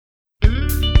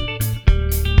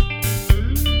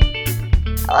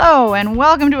Hello, and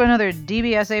welcome to another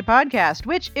DBSA podcast,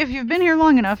 which, if you've been here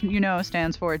long enough, you know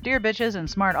stands for Dear Bitches and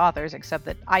Smart Authors, except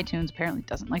that iTunes apparently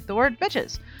doesn't like the word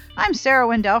bitches. I'm Sarah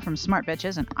Wendell from Smart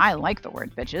Bitches, and I like the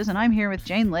word bitches, and I'm here with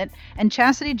Jane Litt and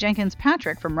Chas Jenkins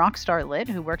Patrick from Rockstar Lit,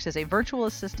 who works as a virtual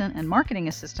assistant and marketing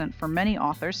assistant for many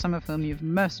authors, some of whom you've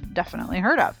most definitely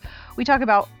heard of. We talk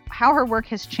about how her work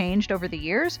has changed over the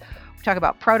years. We talk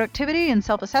about productivity and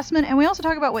self-assessment, and we also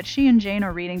talk about what she and Jane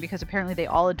are reading because apparently they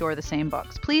all adore the same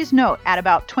books. Please note, at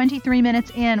about 23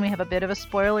 minutes in, we have a bit of a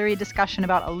spoilery discussion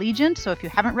about Allegiant, so if you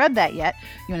haven't read that yet,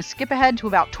 you want to skip ahead to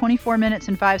about 24 minutes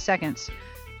and 5 seconds.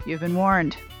 You've been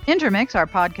warned. Intermix, our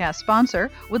podcast sponsor,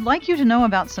 would like you to know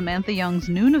about Samantha Young's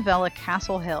new novella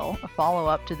Castle Hill, a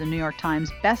follow-up to the New York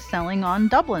Times best-selling On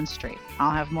Dublin Street.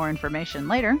 I'll have more information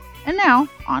later. And now,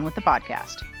 on with the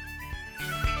podcast.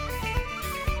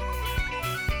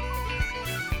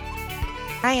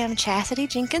 I am Chas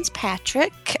Jenkins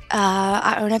Patrick.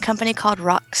 I own a company called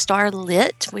Rockstar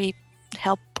Lit. We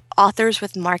help authors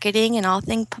with marketing and all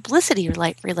things publicity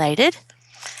related.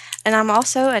 And I'm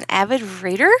also an avid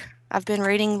reader. I've been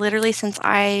reading literally since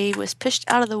I was pushed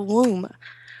out of the womb.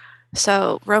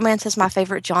 So romance is my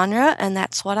favorite genre, and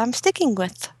that's what I'm sticking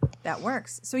with. That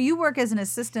works. So you work as an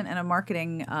assistant and a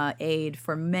marketing aide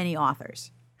for many authors.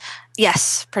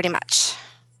 Yes, pretty much.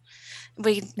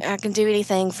 I can do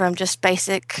anything from just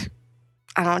basic,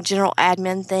 general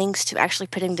admin things to actually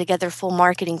putting together full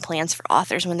marketing plans for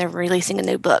authors when they're releasing a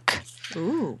new book.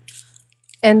 Ooh.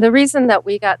 And the reason that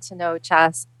we got to know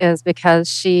Chas is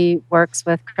because she works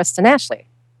with Kristen Ashley.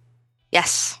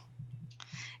 Yes.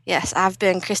 Yes, I've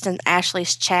been Kristen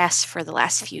Ashley's Chas for the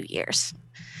last few years.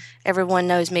 Everyone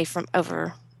knows me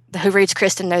who reads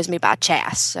Kristen knows me by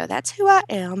Chas, so that's who I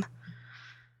am.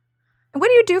 And what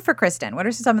do you do for Kristen? What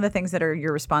are some of the things that are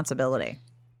your responsibility?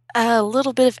 A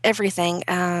little bit of everything.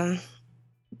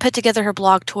 Put together her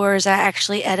blog tours. I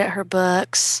actually edit her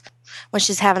books. When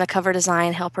she's having a cover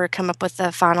design, help her come up with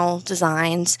the final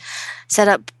designs, set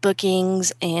up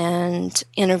bookings and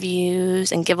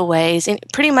interviews and giveaways, and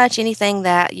pretty much anything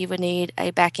that you would need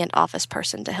a back-end office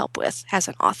person to help with as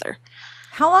an author.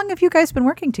 How long have you guys been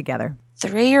working together?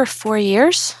 3 or 4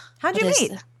 years. How'd you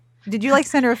meet? Did you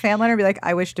send her a fan letter and be like,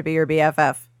 I wish to be your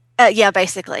BFF? Yeah,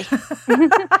 basically.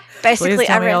 Please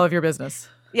tell me all of your business.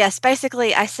 Yes,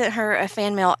 basically, I sent her a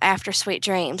fan mail after Sweet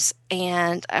Dreams,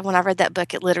 and when I read that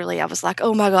book, I was like,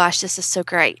 oh my gosh, this is so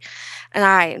great.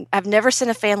 And I've never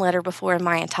sent a fan letter before in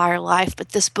my entire life, but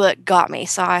this book got me,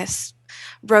 so I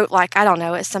wrote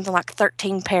it's something like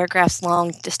 13 paragraphs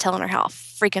long, just telling her how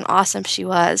freaking awesome she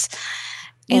was.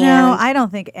 I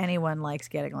don't think anyone likes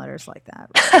getting letters like that.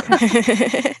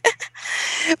 Right?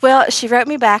 Well, she wrote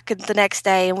me back the next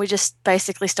day, and we just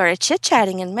basically started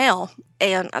chit-chatting in mail.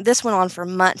 And this went on for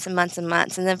months and months and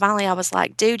months. And then finally I was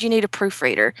like, dude, you need a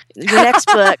proofreader. Your next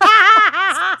book.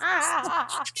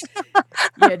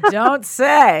 You don't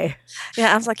say.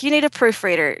 Yeah, I was like, you need a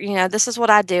proofreader. This is what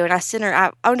I do. And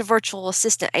I owned a virtual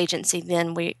assistant agency.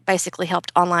 Then we basically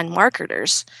helped online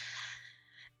marketers.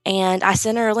 And I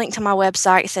sent her a link to my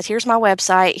website, said, here's my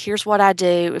website, here's what I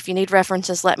do. If you need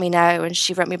references, let me know. And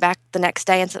she wrote me back the next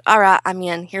day and said, all right, I'm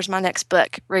in. Here's my next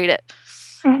book. Read it.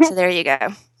 So there you go.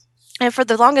 And for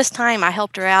the longest time, I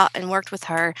helped her out and worked with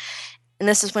her. And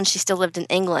this is when she still lived in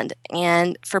England.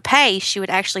 And for pay, she would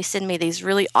actually send me these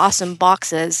really awesome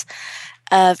boxes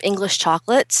of English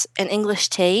chocolates and English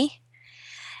tea.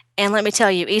 And let me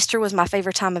tell you, Easter was my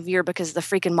favorite time of year because of the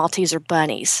freaking Malteser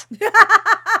bunnies.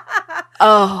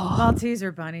 Oh.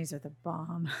 Malteser bunnies are the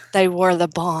bomb. They were the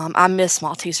bomb. I miss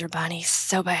Malteser bunnies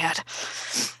so bad.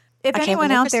 If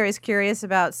anyone out there is curious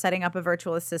about setting up a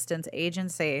virtual assistant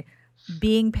agency,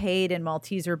 being paid in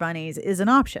Malteser bunnies is an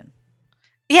option.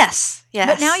 Yes.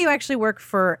 But now you actually work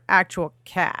for actual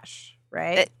cash,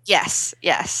 right? Yes.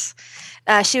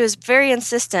 She was very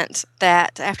insistent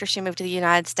that after she moved to the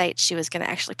United States, she was going to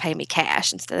actually pay me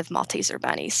cash instead of Malteser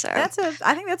bunnies. So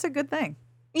I think that's a good thing.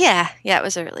 Yeah, it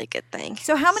was a really good thing.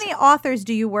 So how many authors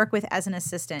do you work with as an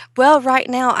assistant? Well, right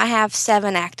now I have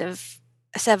 7 active,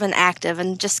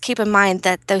 and just keep in mind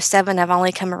that those 7 have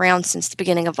only come around since the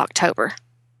beginning of October.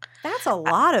 That's a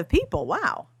lot of people.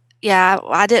 Wow. Yeah,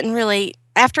 I didn't really.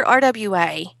 After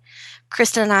RWA,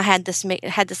 Kristen and I had this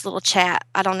little chat.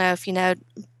 I don't know if you know.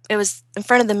 It was in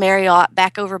front of the Marriott,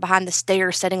 back over behind the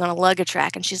stairs, sitting on a luggage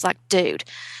rack. And she's like, dude,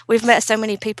 we've met so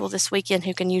many people this weekend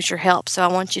who can use your help. So I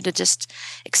want you to just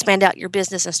expand out your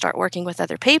business and start working with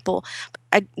other people.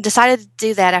 I decided to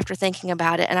do that after thinking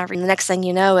about it. And the next thing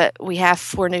you know, we have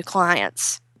 4 new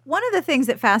clients. One of the things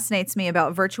that fascinates me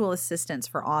about virtual assistants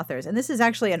for authors, and this is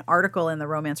actually an article in the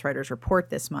Romance Writers Report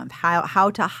this month, how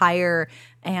to hire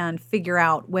and figure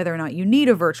out whether or not you need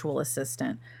a virtual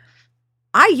assistant.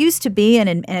 I used to be an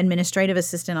administrative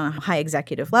assistant on a high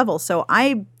executive level, so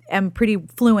I am pretty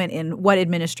fluent in what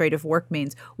administrative work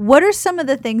means. What are some of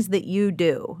the things that you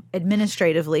do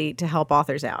administratively to help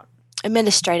authors out?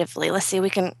 Administratively, let's see, we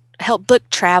can help book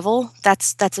travel.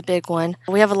 That's a big one.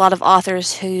 We have a lot of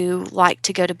authors who like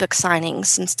to go to book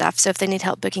signings and stuff, so if they need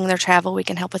help booking their travel, we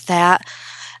can help with that.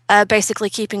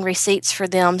 Basically keeping receipts for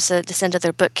them so to send to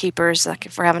their bookkeepers, like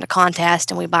if we're having a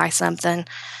contest and we buy something,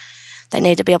 they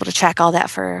need to be able to track all that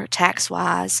for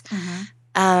tax-wise.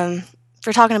 If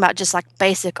we're talking about just like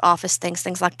basic office things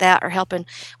like that, or helping,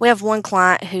 we have one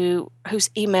client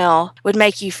whose email would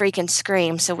make you freaking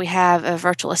scream. So we have a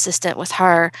virtual assistant with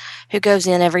her who goes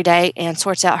in every day and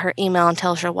sorts out her email and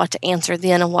tells her what to answer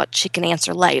then and what she can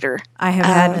answer later. I have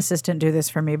had an assistant do this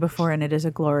for me before, and it is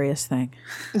a glorious thing.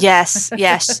 Yes.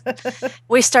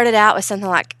 We started out with something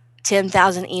like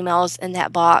 10,000 emails in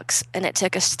that box, and it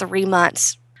took us 3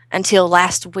 months until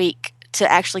last week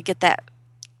to actually get that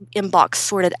inbox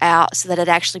sorted out so that it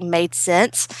actually made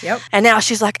sense. Yep. And now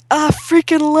she's like, I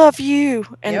freaking love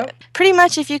you. And pretty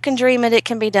much if you can dream it, it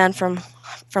can be done from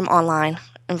online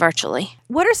and virtually.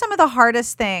 What are some of the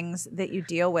hardest things that you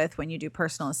deal with when you do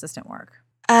personal assistant work?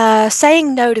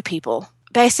 Saying no to people.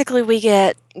 Basically, we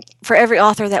get, for every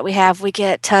author that we have, we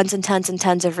get tons and tons and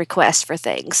tons of requests for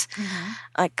things.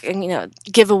 Like, and,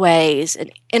 giveaways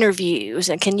and interviews,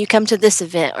 and can you come to this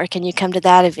event or can you come to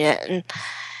that event? And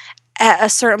at a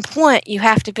certain point, you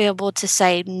have to be able to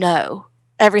say no.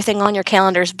 Everything on your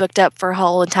calendar is booked up for a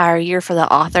whole entire year for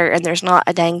the author, and there's not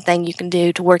a dang thing you can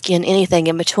do to work in anything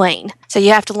in between. So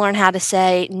you have to learn how to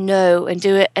say no and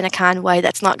do it in a kind way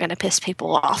that's not going to piss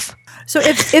people off. So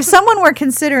if someone were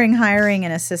considering hiring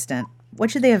an assistant,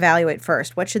 what should they evaluate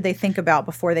first? What should they think about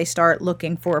before they start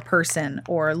looking for a person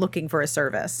or looking for a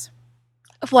service?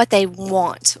 What they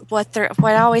want. What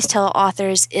I always tell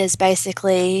authors is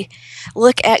basically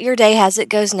look at your day as it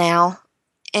goes now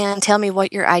and tell me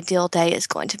what your ideal day is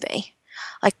going to be.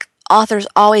 Like, authors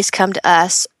always come to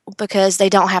us because they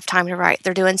don't have time to write.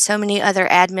 They're doing so many other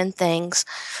admin things,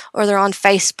 or they're on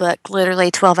Facebook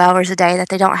literally 12 hours a day that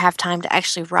they don't have time to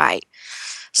actually write.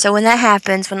 So when that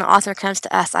happens, when the author comes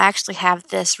to us, I actually have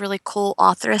this really cool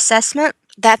author assessment.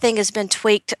 That thing has been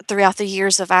tweaked throughout the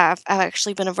years of I've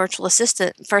actually been a virtual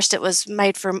assistant. First, it was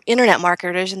made for internet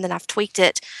marketers, and then I've tweaked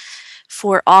it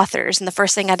for authors. And the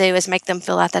first thing I do is make them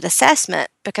fill out that assessment,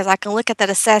 because I can look at that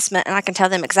assessment and I can tell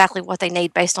them exactly what they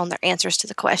need based on their answers to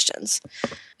the questions.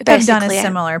 I've done a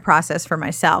similar process for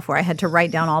myself where I had to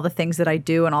write down all the things that I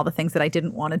do and all the things that I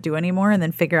didn't want to do anymore, and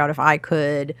then figure out if I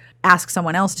could ask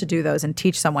someone else to do those and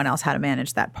teach someone else how to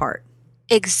manage that part.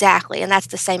 Exactly. And that's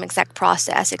the same exact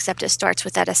process, except it starts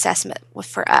with that assessment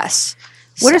for us.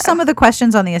 What are some of the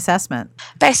questions on the assessment?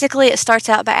 Basically, it starts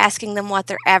out by asking them what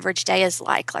their average day is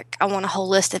like. Like, I want a whole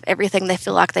list of everything they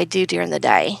feel like they do during the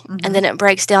day. And then it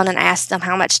breaks down and asks them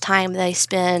how much time they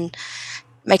spend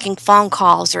making phone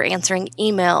calls or answering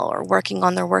email or working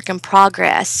on their work in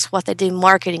progress, what they do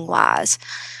marketing-wise.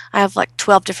 I have like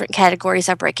 12 different categories.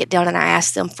 I break it down and I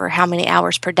ask them for how many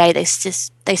hours per day they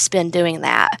spend doing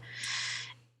that.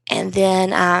 And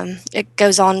then it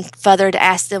goes on further to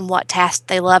ask them what tasks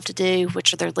they love to do,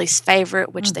 which are their least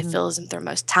favorite, which they feel isn't their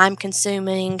most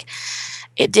time-consuming.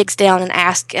 It digs down and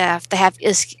asks if they have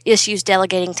issues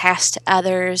delegating tasks to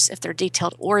others, if they're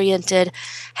detailed-oriented,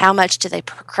 how much do they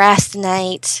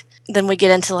procrastinate. Then we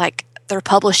get into like their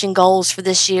publishing goals for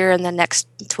this year and the next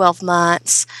 12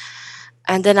 months.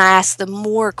 And then I ask them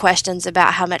more questions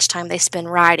about how much time they spend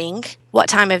writing, what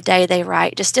time of day they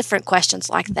write, just different questions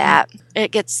like that.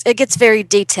 It gets very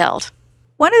detailed.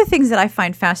 One of the things that I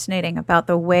find fascinating about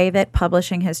the way that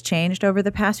publishing has changed over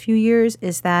the past few years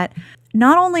is that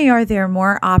not only are there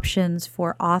more options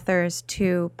for authors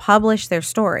to publish their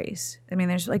stories, I mean,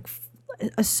 there's like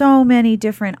so many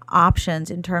different options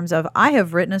in terms of, I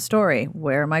have written a story.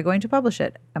 Where am I going to publish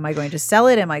it? Am I going to sell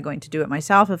it? Am I going to do it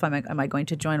myself? Am I going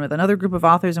to join with another group of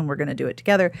authors and we're going to do it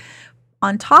together?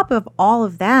 On top of all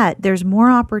of that, there's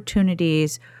more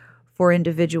opportunities for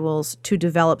individuals to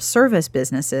develop service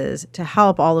businesses to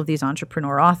help all of these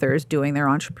entrepreneur authors doing their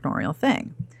entrepreneurial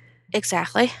thing.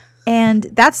 Exactly. And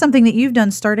that's something that you've done,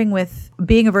 starting with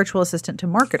being a virtual assistant to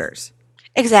marketers.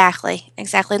 Exactly. And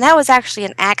that was actually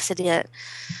an accident.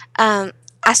 I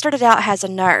started out as a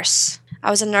nurse. I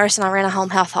was a nurse and I ran a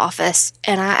home health office,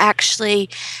 and I actually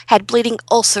had bleeding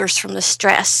ulcers from the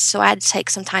stress, so I had to take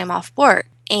some time off work.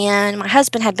 And my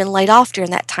husband had been laid off during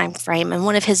that time frame, and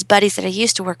one of his buddies that I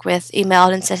used to work with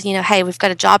emailed and said, hey, we've got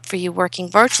a job for you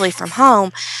working virtually from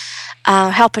home,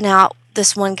 helping out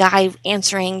this one guy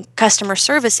answering customer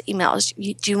service emails.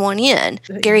 Do you want in?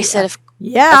 Gary said,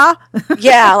 yeah.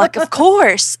 yeah, like, of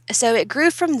course. So it grew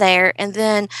from there, and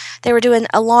then they were doing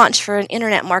a launch for an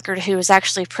internet marketer who was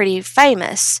actually pretty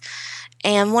famous.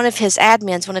 And one of his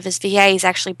admins, one of his VAs,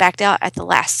 actually backed out at the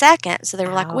last second. So they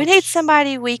were like, "We need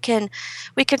somebody we can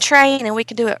train, and we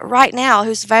can do it right now.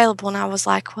 Who's available?" And I was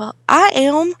like, "Well, I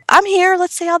am. I'm here.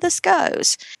 Let's see how this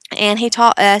goes." And he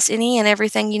taught us any and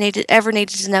everything you ever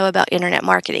needed to know about internet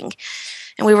marketing.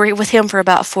 And we were with him for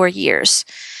about 4 years.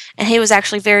 And he was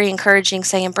actually very encouraging,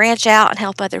 saying, branch out and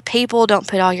help other people. Don't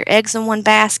put all your eggs in one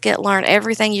basket. Learn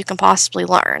everything you can possibly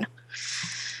learn.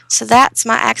 So that's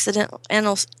my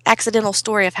accidental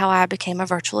story of how I became a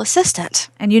virtual assistant.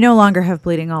 And you no longer have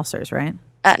bleeding ulcers, right?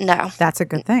 No. That's a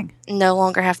good thing. No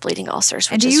longer have bleeding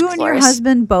ulcers, which and do is you glorious. And your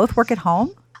husband both work at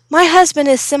home? My husband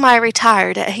is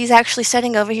semi-retired. He's actually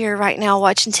sitting over here right now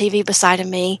watching TV beside of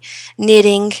me,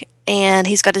 knitting, and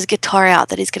he's got his guitar out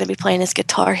that he's going to be playing his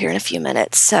guitar here in a few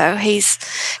minutes. So he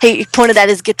pointed at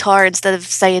his guitar instead of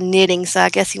saying knitting, so I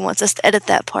guess he wants us to edit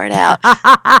that part out.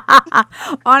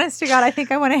 Honest to God, I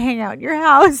think I want to hang out in your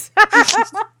house.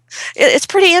 It's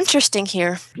pretty interesting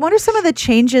here. What are some of the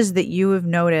changes that you have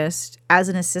noticed as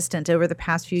an assistant over the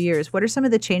past few years? What are some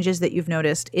of the changes that you've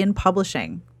noticed in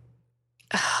publishing?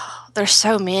 Oh, there's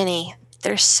so many.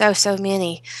 There's so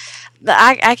many.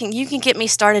 You can get me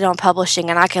started on publishing,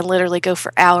 and I can literally go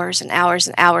for hours and hours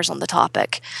and hours on the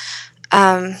topic.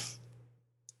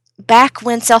 Back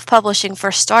when self-publishing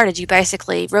first started, you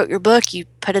basically wrote your book, you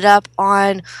put it up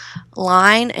online,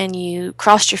 and you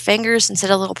crossed your fingers and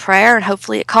said a little prayer, and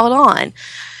hopefully it caught on.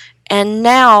 And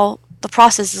now the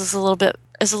process is a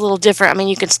little different. I mean,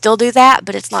 you can still do that,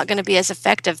 but it's not going to be as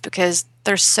effective because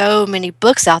there's so many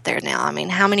books out there now. I mean,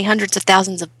 how many hundreds of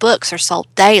thousands of books are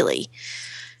sold daily?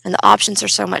 And the options are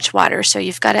so much wider. So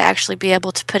you've got to actually be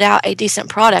able to put out a decent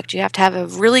product. You have to have a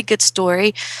really good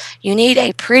story. You need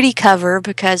a pretty cover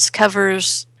because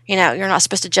covers, you're not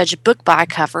supposed to judge a book by a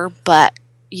cover, but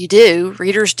you do.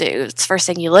 Readers do. It's the first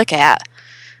thing you look at.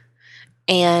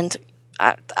 And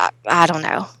I don't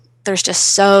know. There's just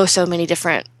so many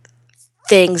different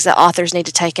things that authors need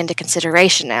to take into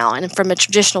consideration now. And from a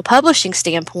traditional publishing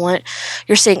standpoint,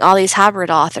 you're seeing all these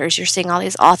hybrid authors. You're seeing all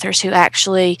these authors who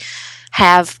actually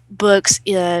have books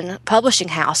in publishing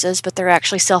houses, but they're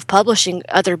actually self-publishing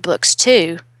other books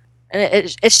too. And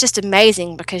it's just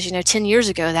amazing because, 10 years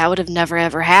ago, that would have never,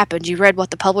 ever happened. You read what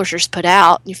the publishers put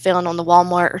out, you found on the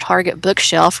Walmart or Target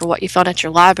bookshelf or what you found at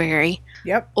your library.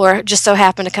 Yep. Or just so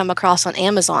happened to come across on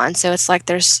Amazon. So it's like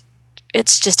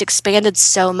it's just expanded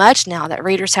so much now that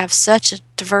readers have such a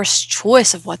diverse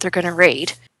choice of what they're going to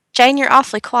read. Jane, you're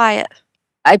awfully quiet.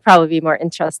 I'd probably be more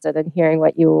interested in hearing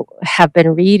what you have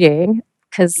been reading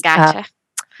because Gotcha.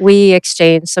 We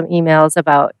exchanged some emails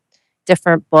about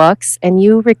different books, and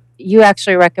you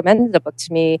actually recommended a book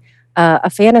to me, a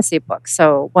fantasy book.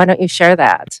 So why don't you share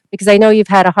that? Because I know you've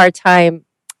had a hard time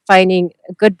finding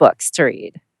good books to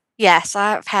read. Yes,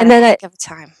 I've had a heck of a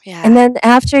time. Yeah. And then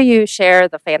after you share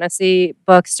the fantasy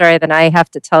book story, then I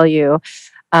have to tell you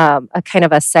a kind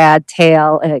of a sad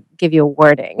tale and give you a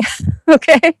warning.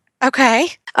 Okay? Okay.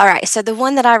 All right. So the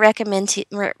one that I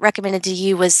recommended to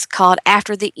you was called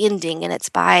After the Ending, and it's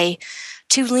by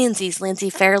two Lindsays,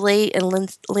 Lindsay Fairley and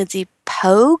Lindsay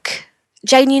Pogue.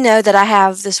 Jane, you know that I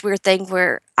have this weird thing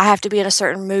where I have to be in a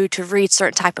certain mood to read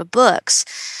certain type of books.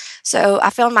 So I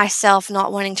found myself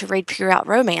not wanting to read pure out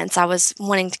romance. I was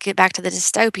wanting to get back to the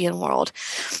dystopian world.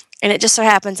 And it just so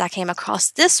happens I came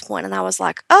across this one, and I was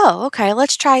like, oh, okay,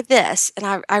 let's try this.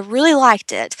 And I really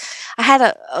liked it. I had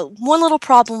a one little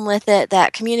problem with it,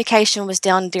 that communication was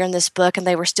down during this book, and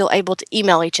they were still able to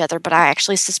email each other, but I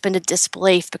actually suspended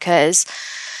disbelief because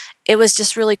it was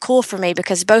just really cool for me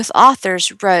because both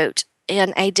authors wrote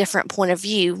in a different point of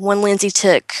view. One Lindsay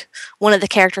took one of the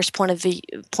characters' point of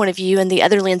view, and the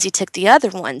other Lindsay took the other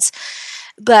one's.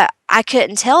 But I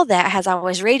couldn't tell that as I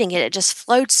was reading it. It just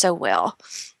flowed so well.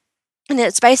 And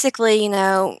it's basically,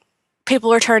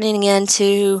 people are turning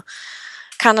into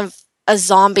kind of a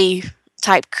zombie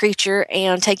type creature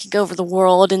and taking over the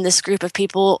world, and this group of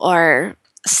people are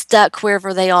stuck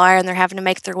wherever they are, and they're having to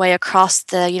make their way across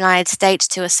the United States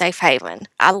to a safe haven.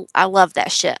 I love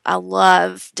that shit. I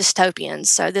love dystopians.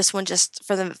 So this one, just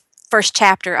for the first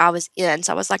chapter I was in,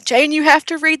 so I was like, Jane, you have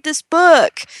to read this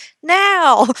book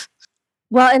now.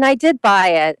 Well, and I did buy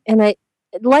it, and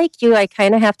like you, I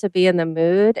kind of have to be in the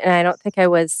mood, and I don't think I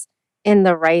was in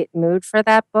the right mood for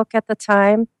that book at the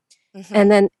time. Mm-hmm. And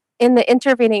then in the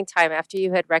intervening time after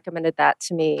you had recommended that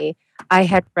to me, I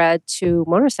had read 2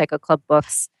 Motorcycle Club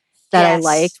books that I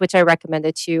liked, Yes. which I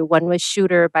recommended to you. One was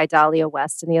Shooter by Dahlia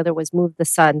West, and the other was Move the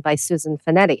Sun by Susan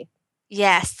Finetti.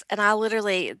 Yes, and I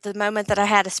literally the moment that I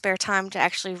had a spare time to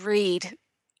actually read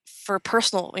for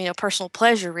personal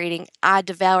pleasure reading, I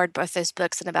devoured both those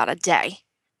books in about a day.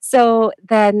 So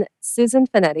then Susan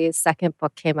Finetti's second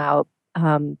book came out,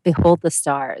 Behold the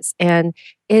Stars. And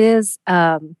it is,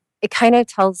 it kind of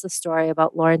tells the story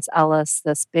about Lawrence Ellis,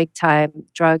 this big time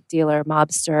drug dealer,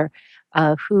 mobster,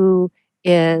 who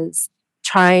is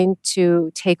trying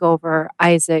to take over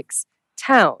Isaac's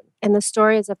town. And the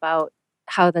story is about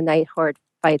how the Night Horde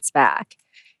fights back.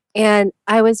 And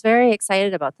I was very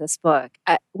excited about this book.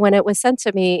 When it was sent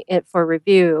to me for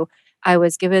review, I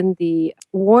was given the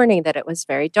warning that it was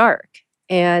very dark.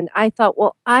 And I thought,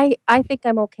 well, I think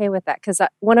I'm okay with that because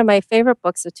one of my favorite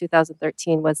books of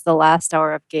 2013 was The Last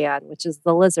Hour of Gan, which is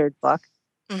the lizard book.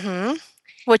 Mm-hmm.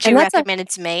 Which And you that's a recommended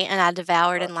to me, and I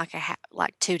devoured in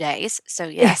like 2 days. So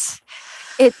yes.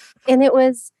 it and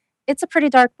it's a pretty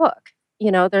dark book.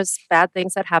 You know, there's bad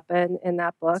things that happen in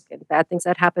that book and bad things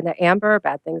that happen to Amber,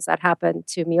 bad things that happen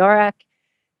to Miorak.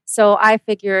 So I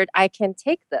figured I can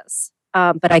take this,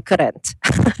 but I couldn't.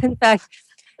 In fact,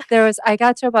 I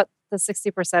got to about the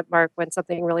 60% mark when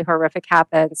something really horrific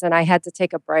happens and I had to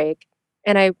take a break.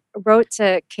 And I wrote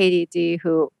to Katie D,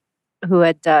 who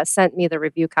had sent me the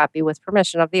review copy with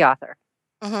permission of the author.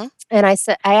 Mm-hmm. And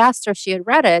I asked her if she had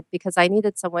read it because I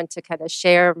needed someone to kind of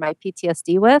share my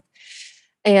PTSD with.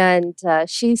 And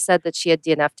she said that she had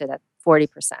DNF'd it at 40%.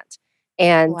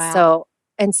 And Wow.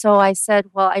 so I said,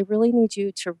 well, I really need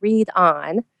you to read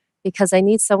on because I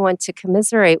need someone to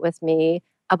commiserate with me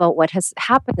about what has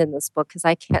happened in this book because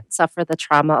I can't suffer the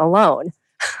trauma alone.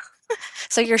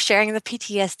 So you're sharing the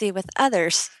PTSD with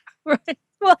others. Right.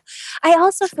 Well, I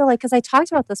also feel like, because I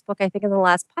talked about this book, I think in the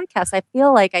last podcast, I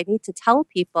feel like I need to tell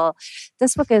people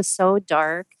this book is so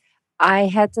dark. I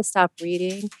had to stop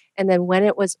reading. And then when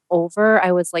it was over,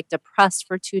 I was like depressed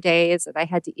for 2 days and I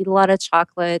had to eat a lot of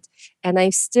chocolate. And I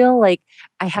still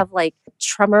I have like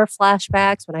tremor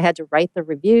flashbacks when I had to write the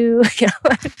review.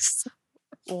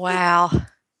 Wow.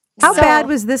 How So- bad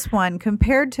was this one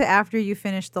compared to after you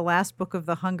finished the last book of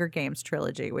the Hunger Games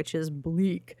trilogy, which is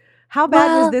bleak? How bad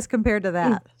was Well, this compared to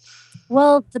that?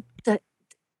 Well, the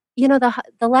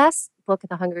last book of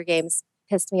the Hunger Games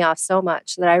pissed me off so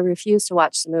much that I refused to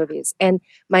watch the movies. And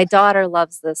my daughter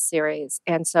loves this series.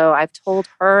 And so I've told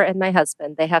her and my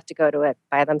husband they have to go to it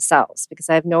by themselves because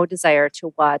I have no desire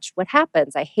to watch what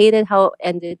happens. I hated how it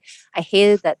ended. I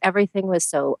hated that everything was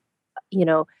so,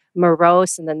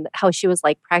 morose. And then how she was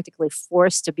like practically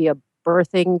forced to be a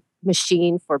birthing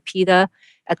machine for PETA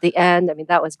at the end. I mean,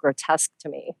 that was grotesque to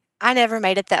me. I never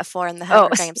made it that far in the Oh,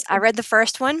 Hunger Games. I read the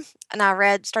first one and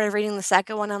started reading the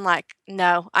second one. I'm like,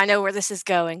 no, I know where this is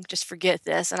going. Just forget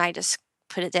this. And I just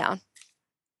put it down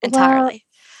well, entirely.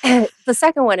 the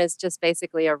second one is just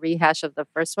basically a rehash of the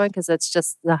first one because it's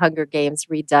just the Hunger Games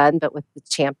redone, but with the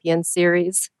champion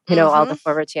series, all the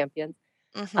former champions.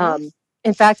 Mm-hmm.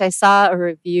 In fact, I saw a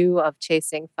review of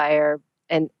Chasing Fire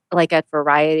and like at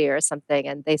Variety or something,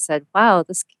 and they said, wow,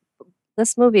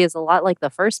 this movie is a lot like the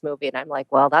first movie. And I'm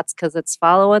like, well, that's because it's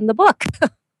following the book.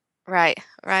 Right,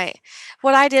 right.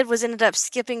 What I did was ended up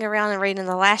skipping around and reading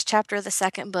the last chapter of the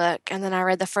second book, and then I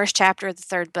read the first chapter of the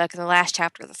third book and the last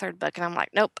chapter of the third book, and I'm like,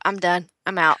 nope, I'm done.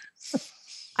 I'm out.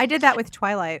 I did that with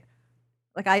Twilight.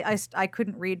 Like I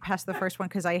couldn't read past the first one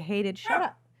because I hated. Shut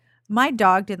up. My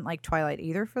dog didn't like Twilight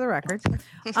either, for the record.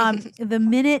 The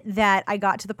minute that I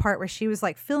got to the part where she was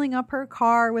like filling up her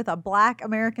car with a black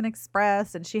American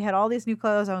Express and she had all these new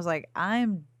clothes, I was like,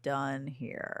 I'm done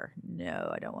here.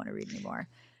 No, I don't want to read anymore.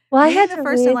 Well, I Reading had the to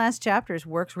first read. and last chapters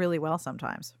works really well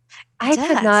sometimes. I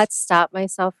could does. not stop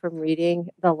myself from reading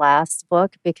the last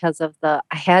book because of I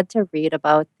had to read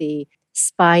about the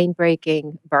spine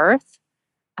breaking birth.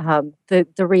 The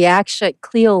reaction,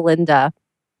 Cleo Linda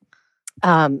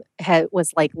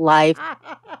was like live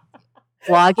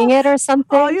vlogging it or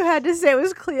something. All you had to say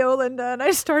was Cleolinda, and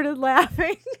I started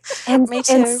laughing. And Me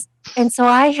too. And so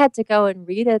I had to go and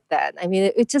read it then. I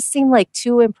mean, it just seemed like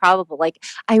too improbable. Like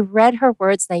I read her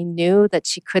words and I knew that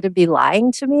she couldn't be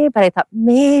lying to me, but I thought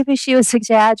maybe she was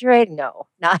exaggerating. No,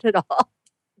 not at all.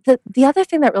 The other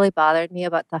thing that really bothered me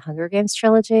about the Hunger Games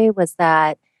trilogy was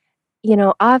that,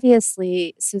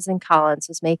 obviously Susan Collins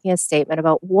was making a statement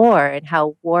about war and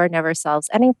how war never solves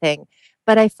anything.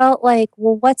 But I felt like,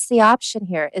 well, what's the option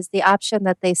here? Is the option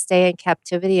that they stay in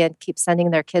captivity and keep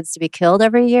sending their kids to be killed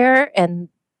every year and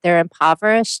they're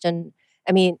impoverished? And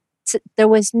I mean, there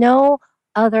was no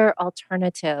other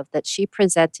alternative that she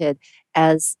presented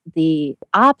as the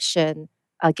option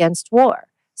against war.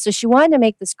 So she wanted to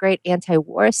make this great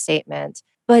anti-war statement,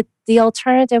 but the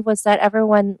alternative was that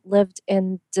everyone lived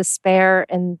in despair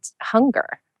and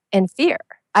hunger and fear.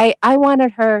 I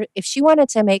wanted her, if she wanted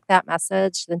to make that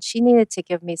message, then she needed to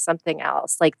give me something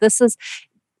else. Like this is,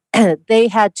 they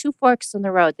had two forks in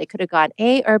the road. They could have gone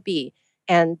A or B,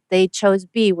 and they chose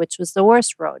B, which was the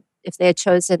worst road. If they had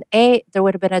chosen A, there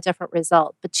would have been a different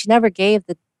result. But she never gave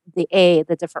the A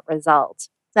the different result.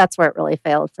 That's where it really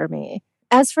failed for me.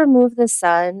 As for Move the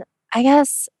Sun, I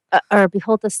guess, or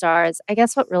Behold the Stars, I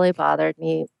guess what really bothered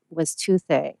me was two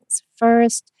things.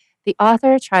 First, the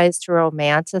author tries to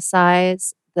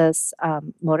romanticize this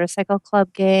motorcycle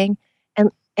club gang,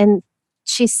 and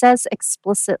she says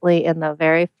explicitly in the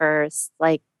very first,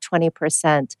 like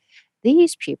 20%,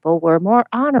 these people were more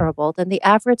honorable than the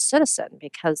average citizen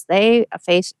because they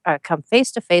come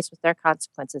face to face with their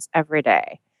consequences every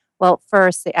day. Well,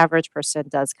 first, the average person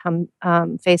does come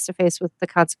face to face with the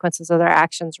consequences of their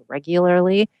actions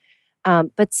regularly.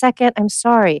 But second, I'm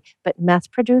sorry, but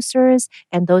meth producers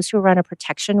and those who run a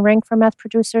protection ring for meth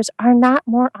producers are not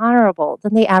more honorable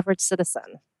than the average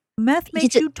citizen. Meth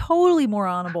makes you totally more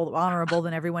honorable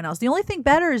than everyone else. The only thing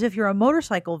better is if you're a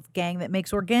motorcycle gang that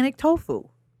makes organic tofu.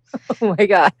 Oh my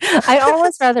God. I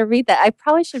almost rather read that. I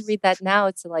probably should read that now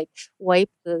to like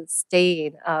wipe the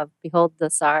stain of Behold the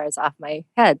Stars off my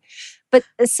head. But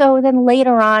so then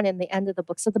later on in the end of the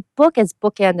book, so the book is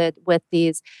bookended with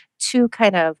these two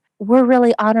kind of, we're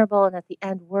really honorable and at the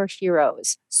end we're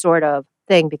heroes sort of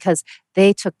thing because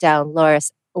they took down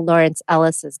Lawrence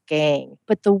Ellis's gang.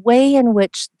 But the way in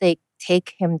which they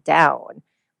take him down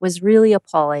was really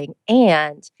appalling.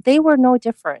 And they were no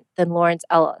different than Lawrence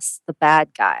Ellis, the bad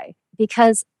guy,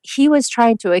 because he was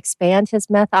trying to expand his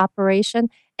meth operation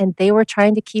and they were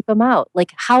trying to keep him out.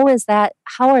 Like, how is that?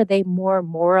 How are they more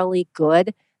morally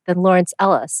good than Lawrence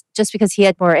Ellis? Just because he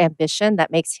had more ambition,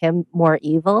 that makes him more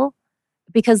evil?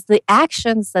 Because the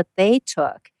actions that they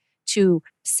took to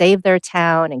save their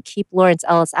town and keep Lawrence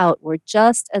Ellis out were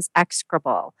just as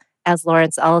execrable as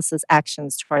Lawrence Ellis's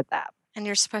actions toward them. And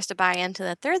you're supposed to buy into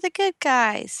that. They're the good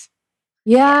guys.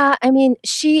 Yeah, I mean,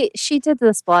 she did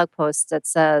this blog post that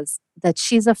says that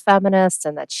she's a feminist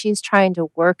and that she's trying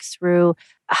to work through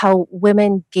how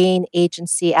women gain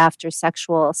agency after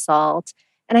sexual assault.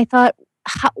 And I thought,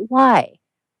 why?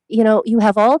 You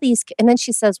have all these, and then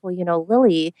she says, well,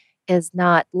 Lily is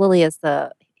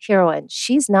the heroine.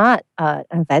 She's not an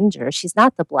Avenger. She's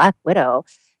not the Black Widow.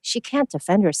 She can't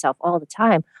defend herself all the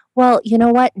time. Well, you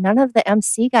know what? None of the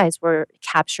MC guys were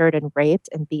captured and raped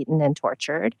and beaten and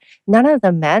tortured. None of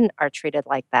the men are treated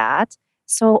like that.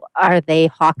 So are they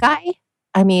Hawkeye?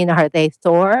 I mean, are they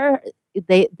Thor?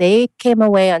 They came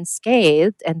away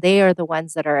unscathed and they are the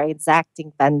ones that are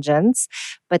exacting vengeance.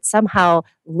 But somehow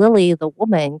Lily, the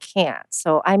woman, can't.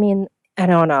 So, I mean, I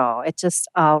don't know. It just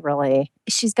all really,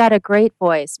 she's got a great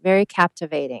voice, very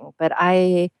captivating, but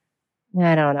I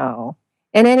don't know.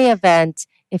 In any event,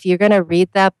 if you're going to read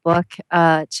that book,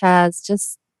 Chaz,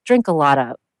 just drink a lot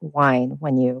of wine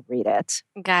when you read it.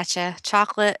 Gotcha.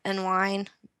 Chocolate and wine.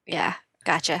 Yeah,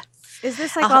 gotcha. Is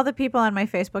this like all the people on my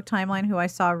Facebook timeline who I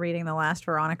saw reading the last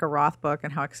Veronica Roth book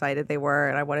and how excited they were?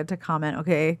 And I wanted to comment,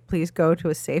 okay, please go to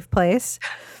a safe place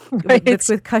Right.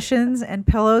 with cushions and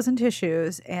pillows and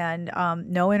tissues and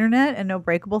no internet and no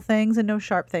breakable things and no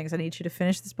sharp things. I need you to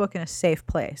finish this book in a safe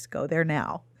place. Go there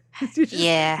now. You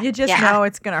just know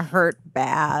it's going to hurt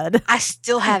bad. I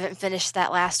still haven't finished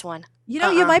that last one.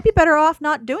 You might be better off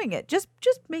not doing it. Just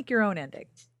make your own ending.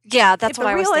 Yeah, that's what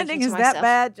I was thinking. If the real ending is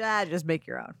that bad, just make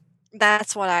your own.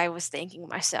 That's what I was thinking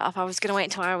myself. I was going to wait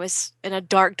until I was in a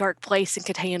dark, dark place and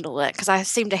could handle it because I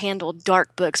seem to handle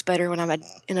dark books better when I'm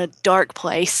in a dark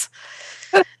place.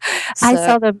 I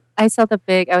saw I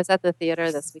was at the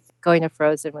theater this week going to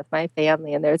Frozen with my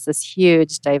family, and there's this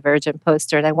huge Divergent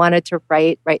poster, and I wanted to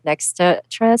write right next to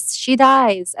Triss, she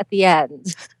dies at the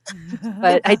end,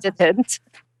 but I didn't.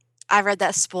 I read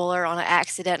that spoiler on an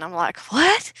accident, and I'm like,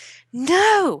 what?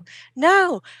 No,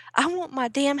 I want my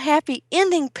damn happy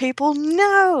ending, people.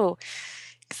 No.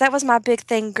 Because that was my big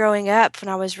thing growing up when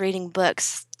I was reading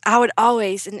books. I would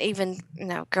always, and even,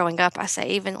 growing up, I say,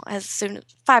 even as soon as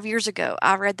 5 years ago,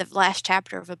 I read the last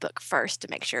chapter of a book first to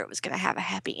make sure it was going to have a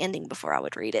happy ending before I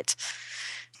would read it.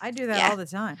 I do that all the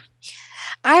time.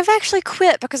 I've actually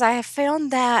quit because I have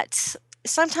found that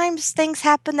sometimes things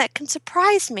happen that can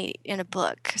surprise me in a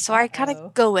book. So I kind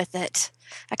of go with it.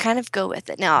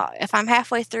 Now, if I'm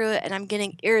halfway through it and I'm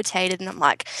getting irritated and I'm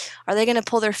like, are they going to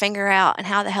pull their finger out and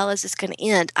how the hell is this going to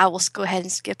end? I will go ahead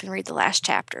and skip and read the last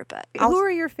chapter. But who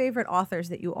are your favorite authors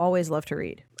that you always love to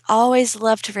read? Always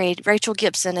loved to read. Rachel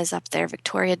Gibson is up there,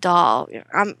 Victoria Dahl.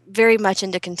 I'm very much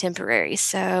into contemporary.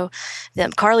 So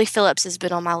Carly Phillips has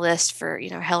been on my list for,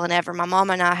 hell and ever. My mom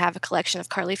and I have a collection of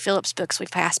Carly Phillips books we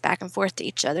pass back and forth to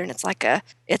each other, and it's like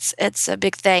it's a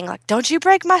big thing. Like, don't you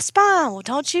break my spine. Well,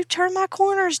 don't you turn my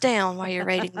corners down while you're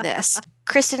reading this.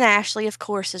 Kristen Ashley, of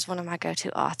course, is one of my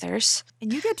go-to authors.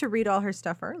 And you get to read all her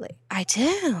stuff early. I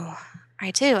do.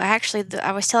 I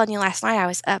was telling you last night I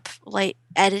was up late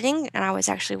editing, and I was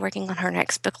actually working on her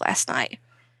next book last night.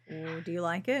 Ooh, do you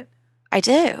like it? I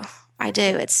do.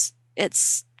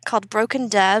 It's called Broken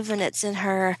Dove, and it's in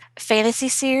her fantasy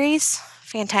series,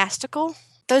 Fantastical.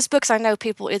 Those books, I know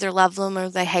people either love them or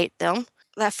they hate them.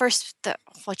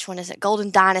 Which one is it? Golden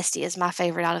Dynasty is my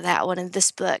favorite out of that one, and this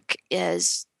book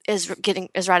is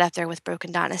right up there with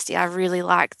Broken Dynasty. I really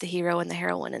like the hero and the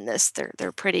heroine in this.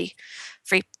 They're pretty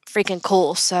freaking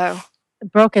cool. So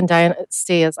Broken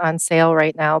Dynasty is on sale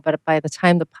right now, but by the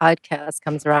time the podcast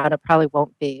comes around, it probably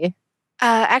won't be.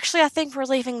 Actually, I think we're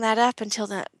leaving that up until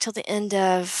the end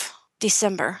of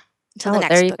December, until the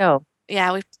next there you book. go.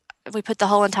 Yeah, we put the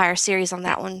whole entire series on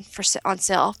that one on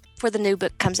sale before the new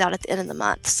book comes out at the end of the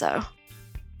month. So.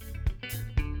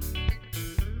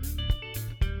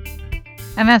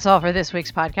 And that's all for this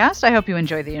week's podcast. I hope you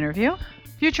enjoyed the interview.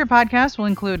 Future podcasts will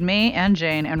include me and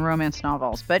Jane and romance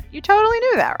novels, but you totally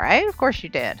knew that, right? Of course you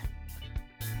did.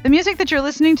 The music that you're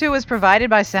listening to was provided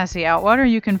by Sassy Outwater.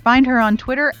 You can find her on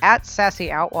Twitter at Sassy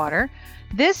Outwater.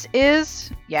 This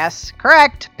is, yes,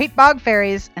 correct, Pete Bog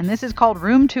Fairies, and this is called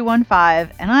Room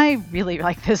 215, and I really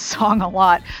like this song a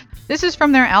lot. This is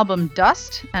from their album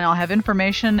Dust, and I'll have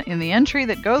information in the entry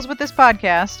that goes with this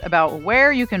podcast about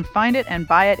where you can find it and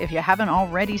buy it if you haven't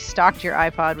already stocked your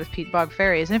iPod with Pete Bog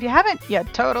Fairies. And if you haven't, you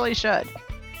totally should.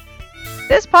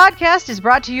 This podcast is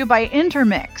brought to you by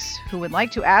Intermix, who would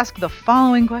like to ask the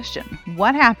following question.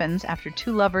 What happens after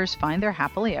two lovers find their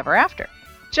happily ever after?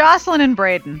 Jocelyn and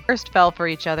Braden first fell for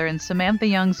each other in Samantha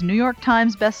Young's New York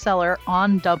Times bestseller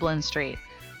On Dublin Street.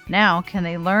 Now, can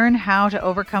they learn how to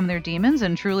overcome their demons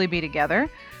and truly be together?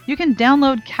 You can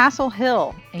download Castle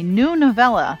Hill, a new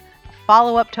novella, a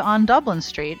follow-up to On Dublin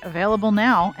Street, available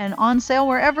now and on sale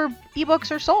wherever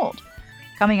ebooks are sold.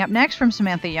 Coming up next from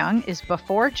Samantha Young is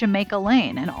Before Jamaica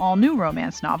Lane, an all-new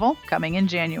romance novel coming in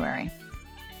January.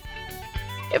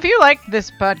 If you liked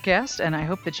this podcast, and I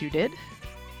hope that you did,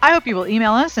 I hope you will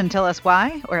email us and tell us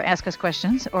why, or ask us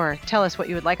questions, or tell us what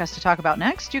you would like us to talk about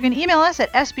next. You can email us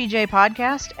at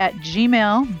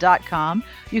sbjpodcast@gmail.com.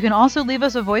 You can also leave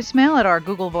us a voicemail at our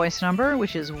Google Voice number,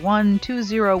 which is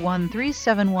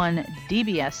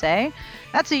 1-201-371-DBSA.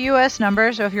 That's a U.S.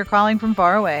 number, so if you're calling from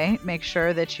far away, make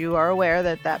sure that you are aware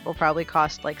that will probably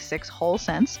cost like 6 whole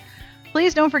cents.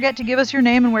 Please don't forget to give us your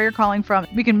name and where you're calling from.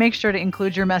 We can make sure to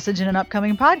include your message in an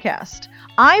upcoming podcast.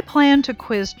 I plan to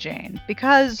quiz Jane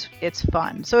because it's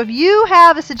fun. So if you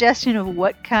have a suggestion of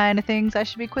what kind of things I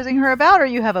should be quizzing her about, or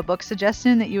you have a book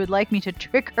suggestion that you would like me to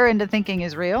trick her into thinking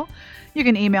is real, you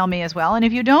can email me as well. And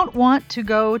if you don't want to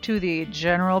go to the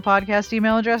general podcast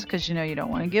email address because you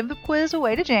don't want to give the quiz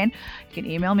away to Jane, you can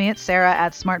email me at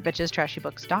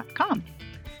sarah@smartbitchestrashybooks.com.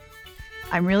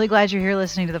 I'm really glad you're here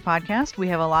listening to the podcast. We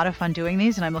have a lot of fun doing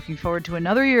these, and I'm looking forward to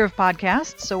another year of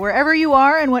podcasts. So wherever you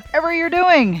are and whatever you're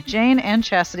doing, Jane and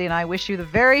Chastity and I wish you the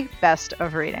very best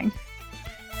of reading.